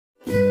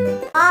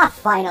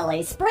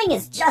Finally, spring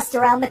is just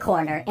around the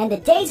corner, and the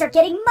days are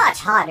getting much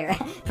hotter.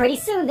 Pretty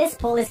soon, this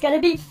pool is gonna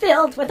be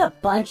filled with a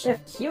bunch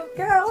of cute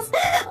girls.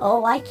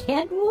 Oh, I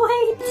can't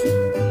wait.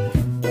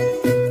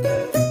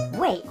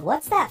 Wait,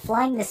 what's that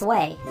flying this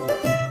way?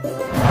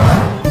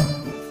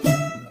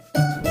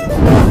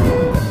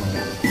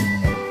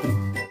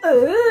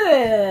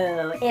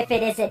 Ooh, if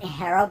it isn't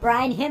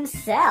Herobrine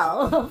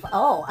himself.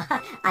 Oh,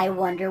 I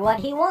wonder what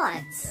he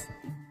wants.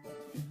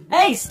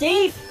 Hey,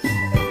 Steve!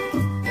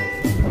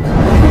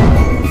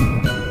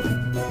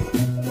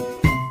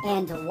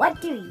 And what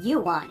do you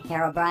want,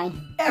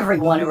 Herobrine?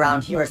 Everyone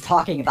around here is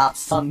talking about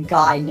some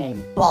guy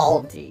named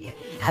Baldi.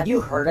 Have you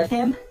heard of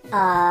him?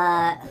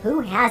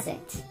 Who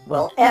hasn't?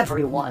 Well,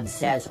 everyone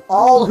says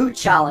all who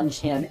challenge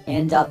him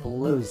end up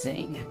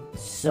losing.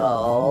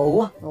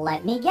 So...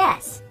 Let me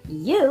guess.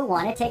 You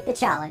want to take the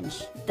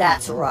challenge.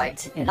 That's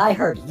right. And I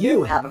heard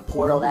you have a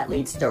portal that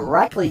leads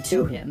directly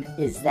to him.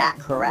 Is that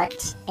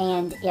correct?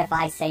 And if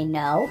I say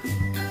no?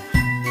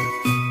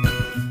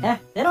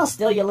 Then I'll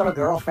steal your little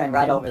girlfriend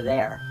right over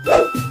there.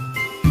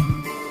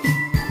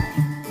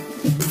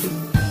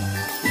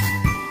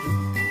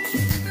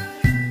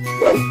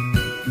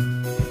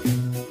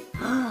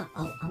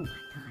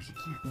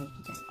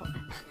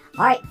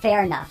 Alright,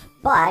 fair enough.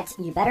 But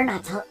you better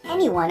not tell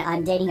anyone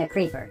I'm dating a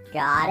creeper.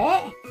 Got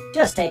it?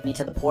 Just take me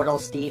to the portal,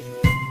 Steve.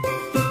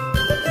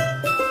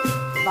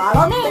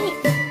 Follow me!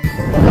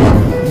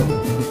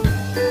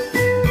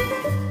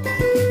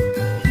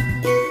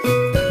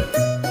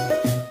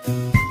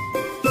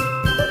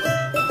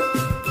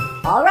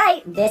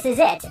 Alright, this is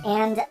it.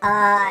 And,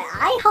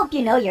 I hope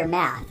you know your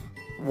math.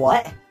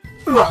 What?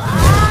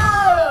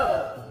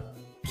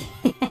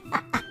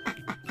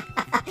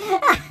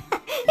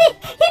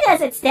 He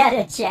doesn't stand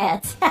a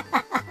chance.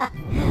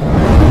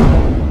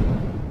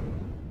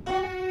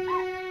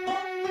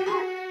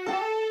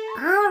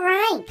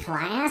 Alright,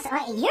 class.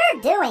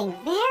 You're doing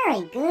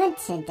very good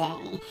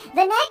today.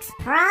 The next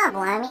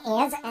problem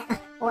is...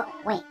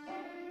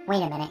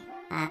 wait a minute.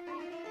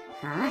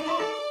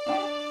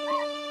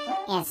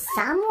 Is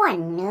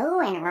someone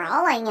new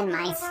enrolling in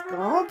my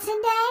school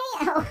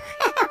today?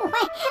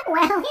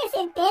 Well,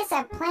 isn't this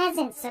a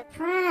pleasant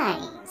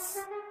surprise?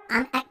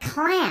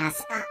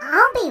 Class,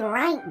 I'll be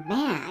right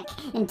back.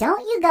 And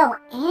don't you go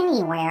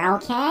anywhere,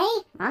 okay?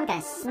 I'm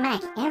gonna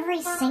smack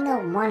every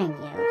single one of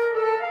you.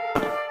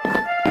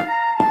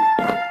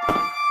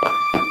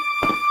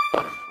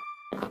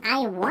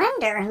 I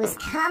wonder who's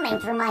coming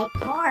through my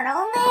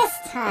portal this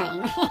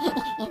time.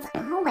 It's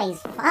always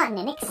fun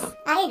and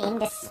exciting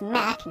to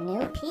smack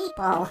new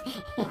people.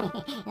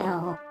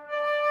 Oh.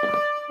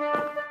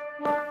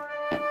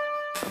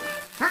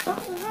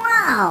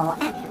 Whoa!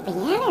 The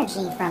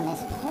energy from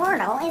this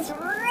portal is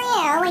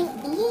really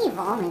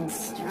evil and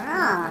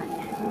strong.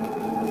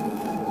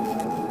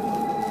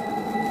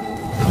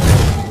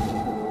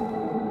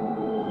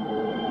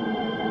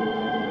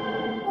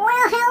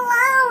 Well,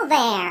 hello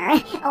there!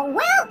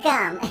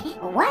 Welcome!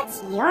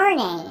 What's your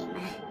name?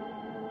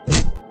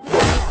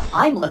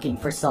 I'm looking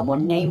for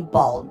someone named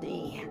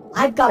Baldi.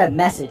 I've got a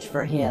message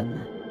for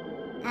him.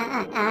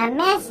 A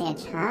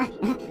message, huh?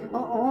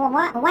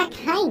 What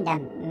kind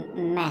of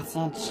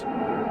message?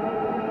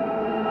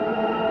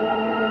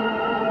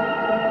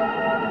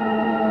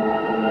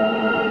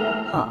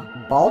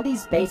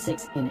 Baldi's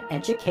Basics in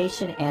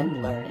Education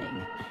and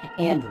Learning.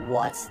 And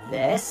what's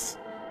this?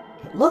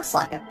 It looks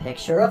like a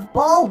picture of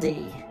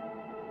Baldi.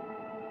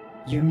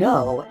 You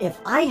know,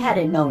 if I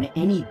hadn't known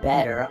any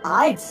better,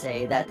 I'd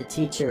say that the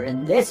teacher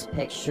in this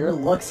picture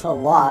looks a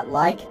lot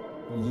like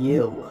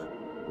you.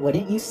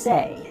 Wouldn't you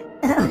say?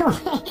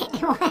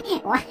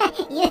 What?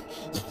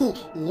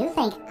 You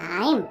think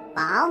I'm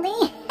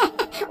Baldi?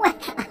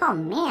 Oh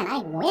man, I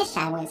wish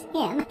I was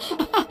him.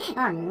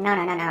 Oh no.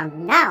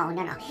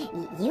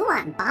 You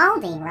want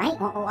Baldi, right?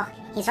 Well,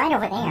 he's right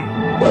over there.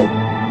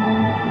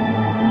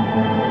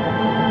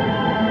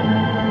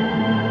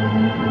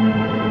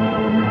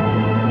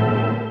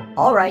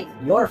 Alright,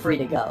 you're free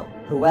to go,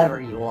 whoever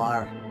you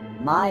are.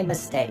 My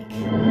mistake.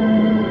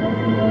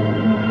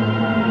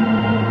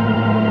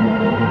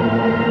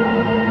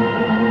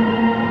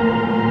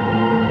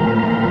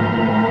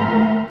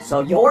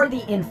 So you're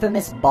the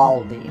infamous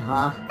Baldi,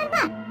 huh? I'm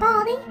not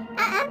Baldi.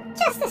 I'm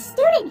just a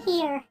student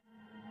here.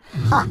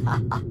 Haha,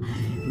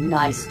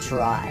 nice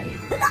try.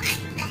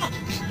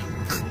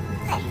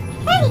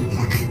 Hey,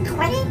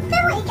 what are you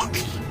doing?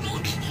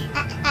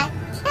 I'm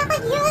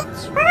telling you the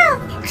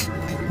truth.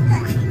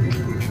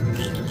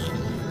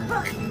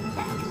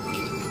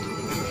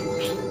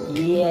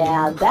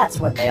 Yeah, that's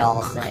what they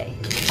all say.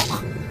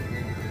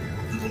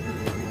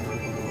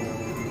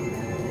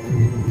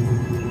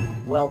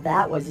 Well,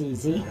 that was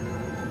easy.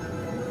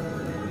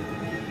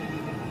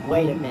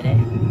 Wait a minute.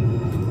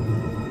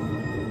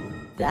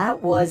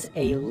 That was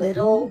a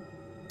little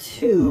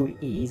too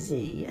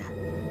easy.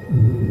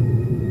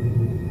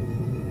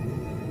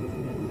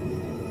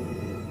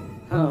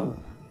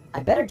 I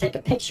better take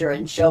a picture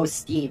and show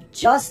Steve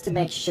just to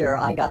make sure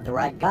I got the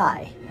right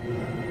guy.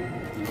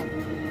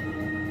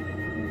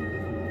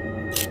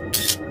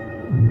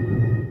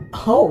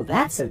 Oh,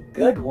 that's a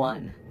good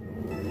one.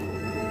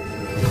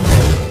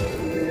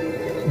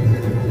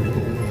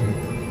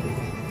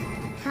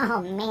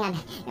 Oh man,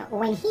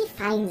 when he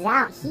finds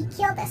out he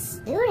killed a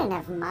student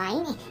of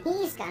mine,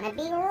 he's gonna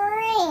be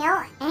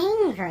real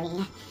angry.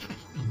 I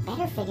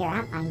better figure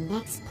out my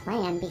next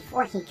plan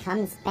before he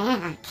comes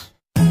back.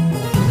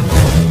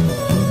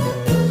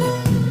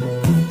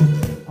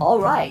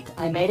 Alright,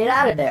 I made it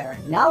out of there.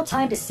 Now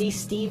time to see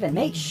Steve and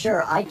make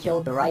sure I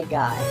killed the right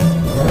guy.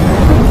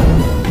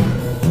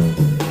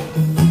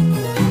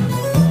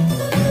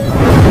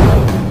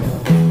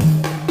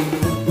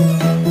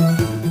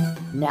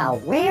 Now,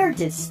 where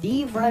did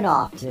Steve run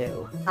off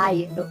to?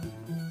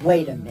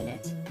 Wait a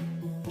minute.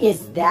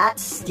 Is that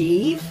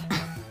Steve?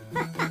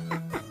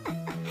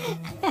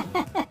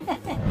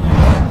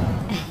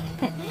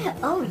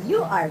 Oh,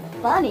 you are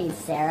funny,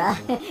 Sarah.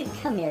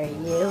 Come here,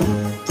 you.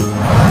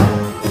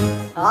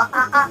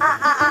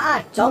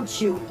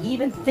 Don't you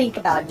even think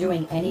about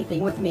doing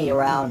anything with me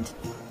around.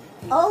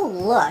 Oh,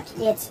 look,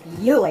 it's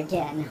you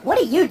again. What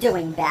are you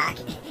doing back?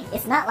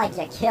 It's not like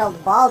you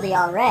killed Baldi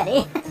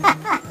already.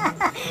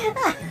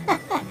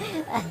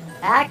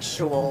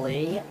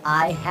 Actually,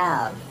 I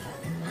have.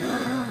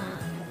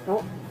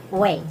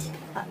 Wait,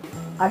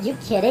 are you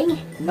kidding?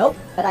 Nope,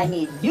 but I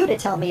need you to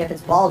tell me if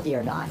it's Baldi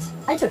or not.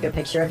 I took a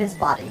picture of his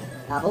body.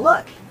 Have a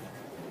look.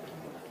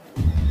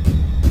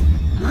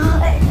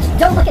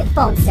 Don't look at the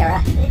phone,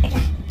 Sarah.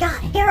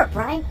 God,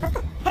 Herobrine, what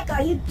the heck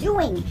are you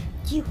doing?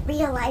 Do you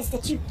realize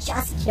that you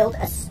just killed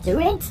a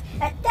student?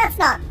 That's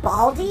not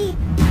Baldi.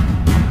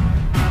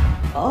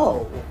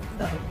 Oh,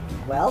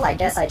 well, I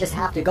guess I just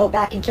have to go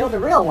back and kill the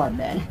real one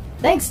then.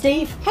 Thanks,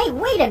 Steve. Hey,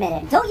 wait a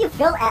minute. Don't you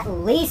feel at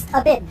least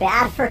a bit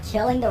bad for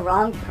killing the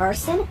wrong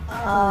person?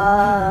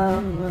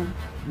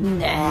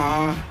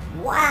 Nah.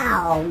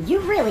 Wow, you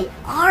really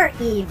are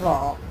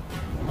evil.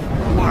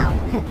 Now,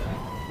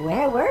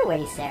 where were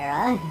we,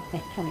 Sarah?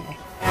 Come here.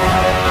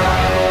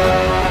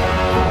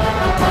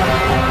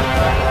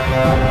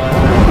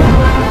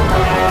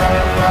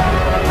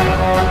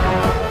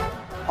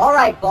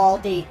 Alright,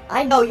 Baldi,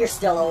 I know you're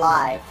still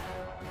alive.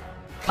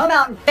 Come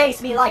out and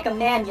face me like a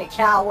man, you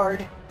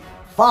coward.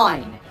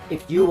 Fine,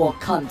 if you won't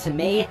come to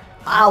me,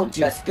 I'll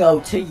just go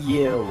to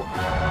you.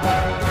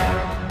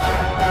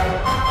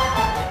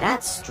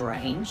 That's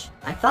strange.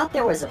 I thought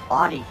there was a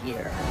body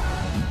here.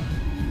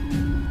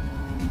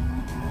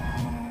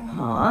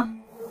 Huh?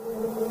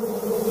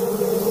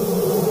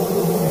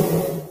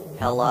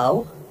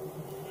 Hello?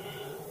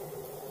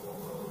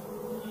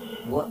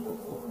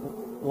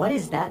 What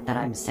is that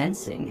I'm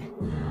sensing?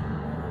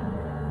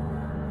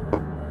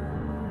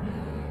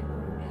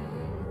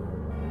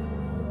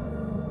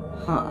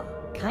 Huh.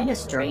 Kinda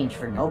strange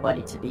for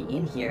nobody to be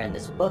in here and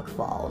this book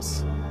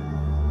falls.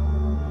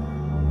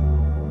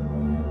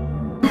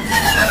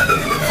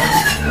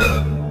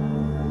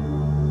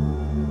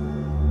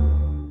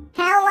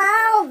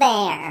 Hello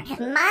there,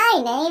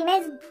 my name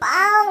is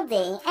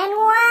Baldi, and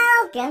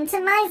welcome to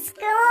my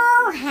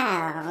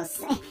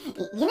schoolhouse.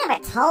 You never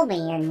told me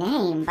your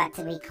name, but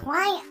to be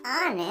quite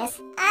honest,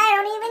 I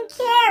don't even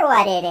care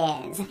what it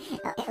is.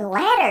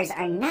 Letters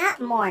are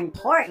not more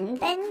important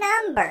than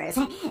numbers,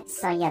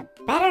 so you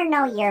better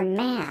know your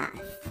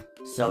math.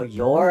 So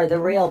you're the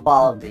real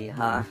Baldi,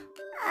 huh?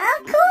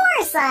 Of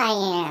course I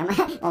am.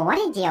 What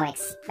did you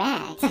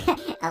expect?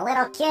 A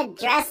little kid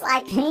dressed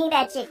like me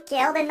that you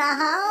killed in the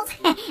halls?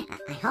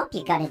 I hope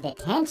you go to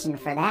detention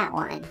for that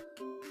one.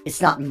 It's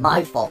not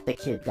my fault the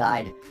kid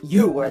died.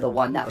 You were the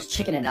one that was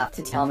chicken enough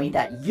to tell me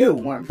that you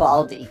weren't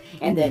Baldi.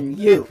 And then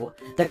you,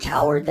 the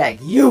coward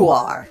that you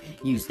are,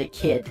 used the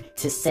kid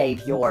to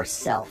save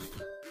yourself.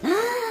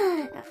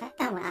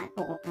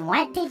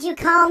 What did you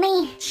call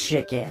me?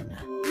 Chicken.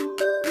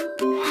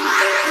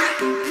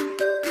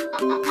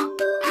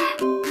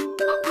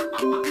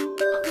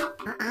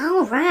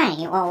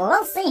 Alright, well,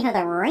 we'll see who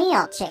the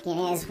real chicken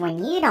is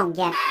when you don't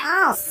get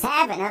all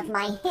 7 of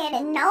my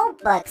hidden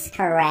notebooks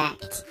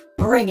correct.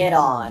 Bring it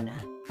on.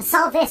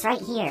 Solve this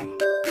right here.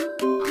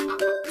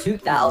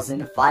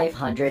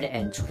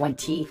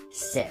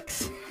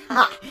 2,526.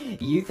 Ha!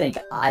 You think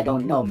I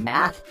don't know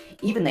math?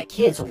 Even the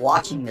kids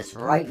watching this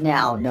right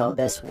now know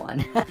this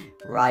one.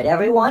 Right,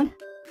 everyone?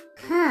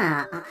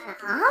 Huh,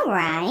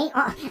 alright.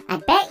 Well, I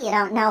bet you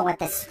don't know what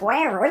the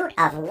square root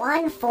of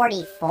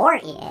 144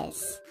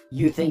 is.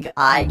 You think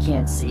I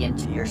can't see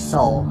into your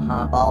soul,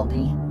 huh,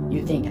 Baldi?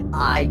 You think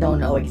I don't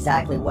know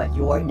exactly what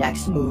your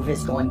next move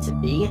is going to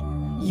be?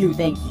 You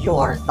think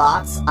your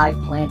thoughts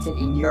I've planted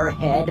in your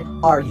head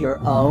are your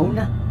own?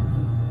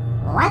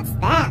 What's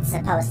that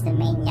supposed to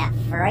mean, you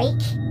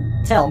freak?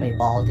 Tell me,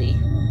 Baldi,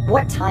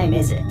 what time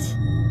is it?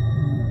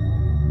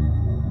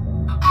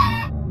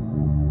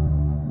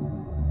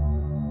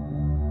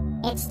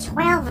 It's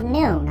 12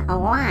 noon.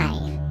 Why?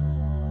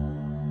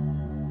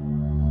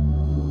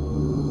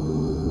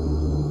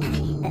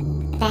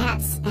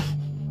 That's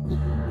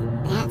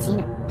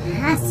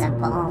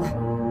impossible.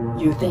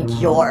 You think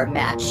you're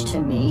matched to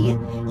me?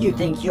 You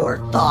think your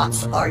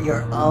thoughts are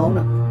your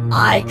own?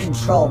 I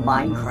control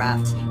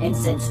Minecraft, and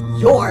since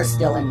you're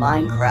still in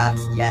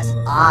Minecraft, yes,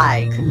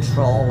 I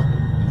control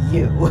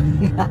you.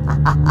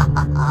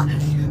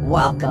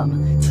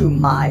 Welcome to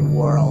my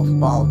world,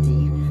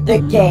 Baldi. The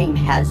game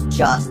has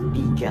just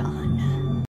begun.